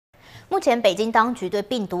目前，北京当局对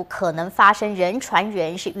病毒可能发生人传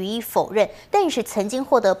人是予以否认，但是曾经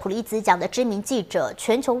获得普利兹奖的知名记者、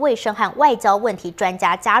全球卫生和外交问题专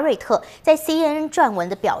家加瑞特在 CNN 撰文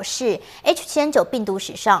的表示 ，H7N9 病毒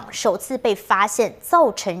史上首次被发现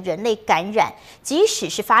造成人类感染，即使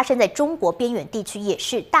是发生在中国边远地区也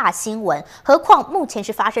是大新闻，何况目前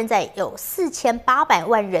是发生在有4800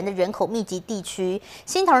万人的人口密集地区。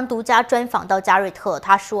新唐人独家专访到加瑞特，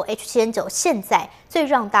他说 H7N9 现在最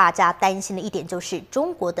让大家担心的一点就是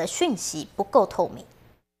中国的讯息不够透明。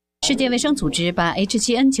世界卫生组织把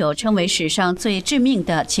H7N9 称为史上最致命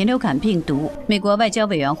的禽流感病毒。美国外交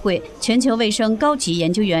委员会全球卫生高级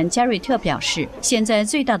研究员加瑞特表示，现在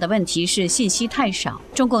最大的问题是信息太少。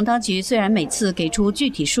中共当局虽然每次给出具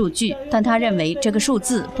体数据，但他认为这个数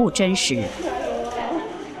字不真实。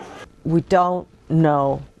We don't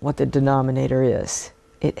know what the denominator is.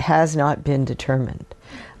 It has not been determined.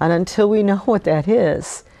 And until we know what that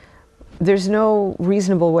is, there's no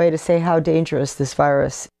reasonable way to say how dangerous this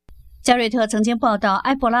virus is. 加瑞特曾经报道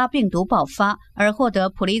埃博拉病毒爆发，而获得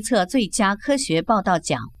普利策最佳科学报道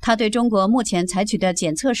奖。他对中国目前采取的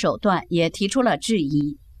检测手段也提出了质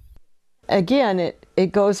疑。Again,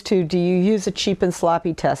 it goes to, do you use a cheap and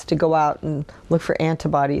sloppy test to go out and look for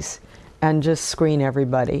antibodies and just screen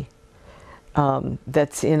everybody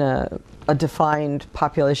that's in a defined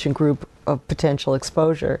population group of potential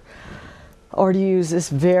exposure? Or to use this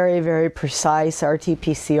very, very precise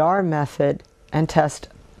RT-PCR method and test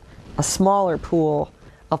a smaller pool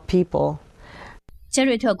of people. 加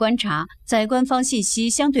瑞特观察，在官方信息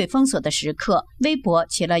相对封锁的时刻，微博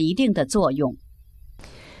起了一定的作用。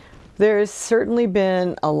There's certainly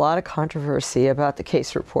been a lot of controversy about the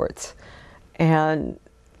case reports, and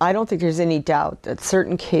I don't think there's any doubt that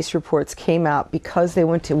certain case reports came out because they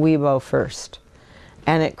went to Weibo first,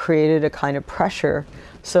 and it created a kind of pressure.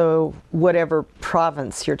 So whatever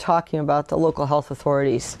province you're talking about, the local health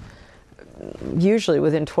authorities, usually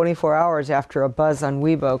within 24 hours after a buzz on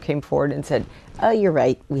Weibo came forward and said, oh, you're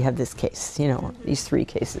right, we have this case, you know, these 3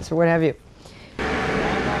 cases, or what have you.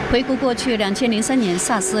 回顾过去2003年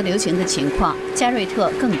萨斯流行的情况，加瑞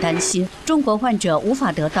特更担心中国患者无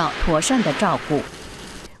法得到妥善的照顾。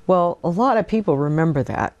Well, a lot of people remember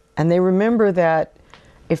that, and they remember that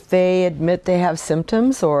if they admit they have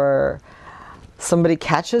symptoms or somebody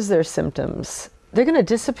catches their symptoms, they're going to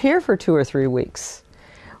disappear for 2 or 3 weeks.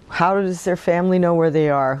 How does their family know where they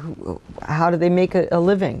are? How do they make a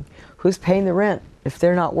living? Who's paying the rent if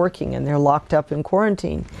they're not working and they're locked up in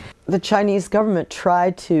quarantine? The Chinese government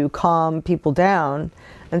tried to calm people down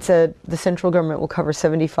and said the central government will cover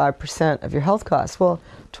 75% of your health costs. Well,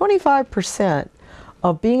 25%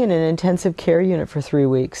 of being in an intensive care unit for 3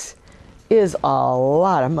 weeks is a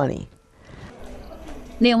lot of money.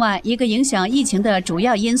 另外，一个影响疫情的主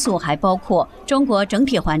要因素还包括中国整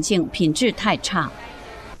体环境品质太差。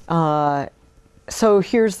So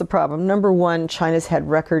here's the problem. Number one, China's had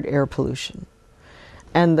record air pollution.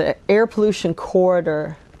 And the air pollution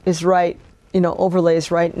corridor is right,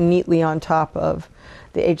 overlays right neatly on top of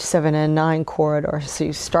the H7N9 corridor. So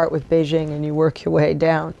you start with Beijing and you work your way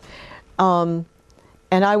down. And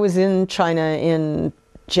I was in China in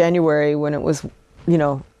January when it was,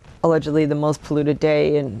 allegedly the most polluted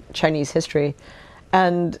day in Chinese history.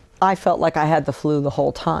 And I felt like I had the flu the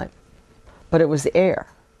whole time. But it was the air.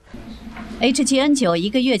 H7N9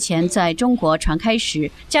 1个月前在中国传开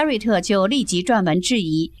时，加瑞特就立即撰文质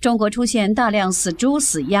疑中国出现大量死猪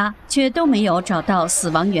死鸭，却都没有找到死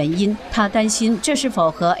亡原因。他担心这是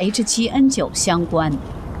否和 H7N9 相关。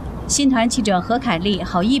新唐人记者何凯丽、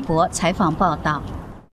郝一博采访报道。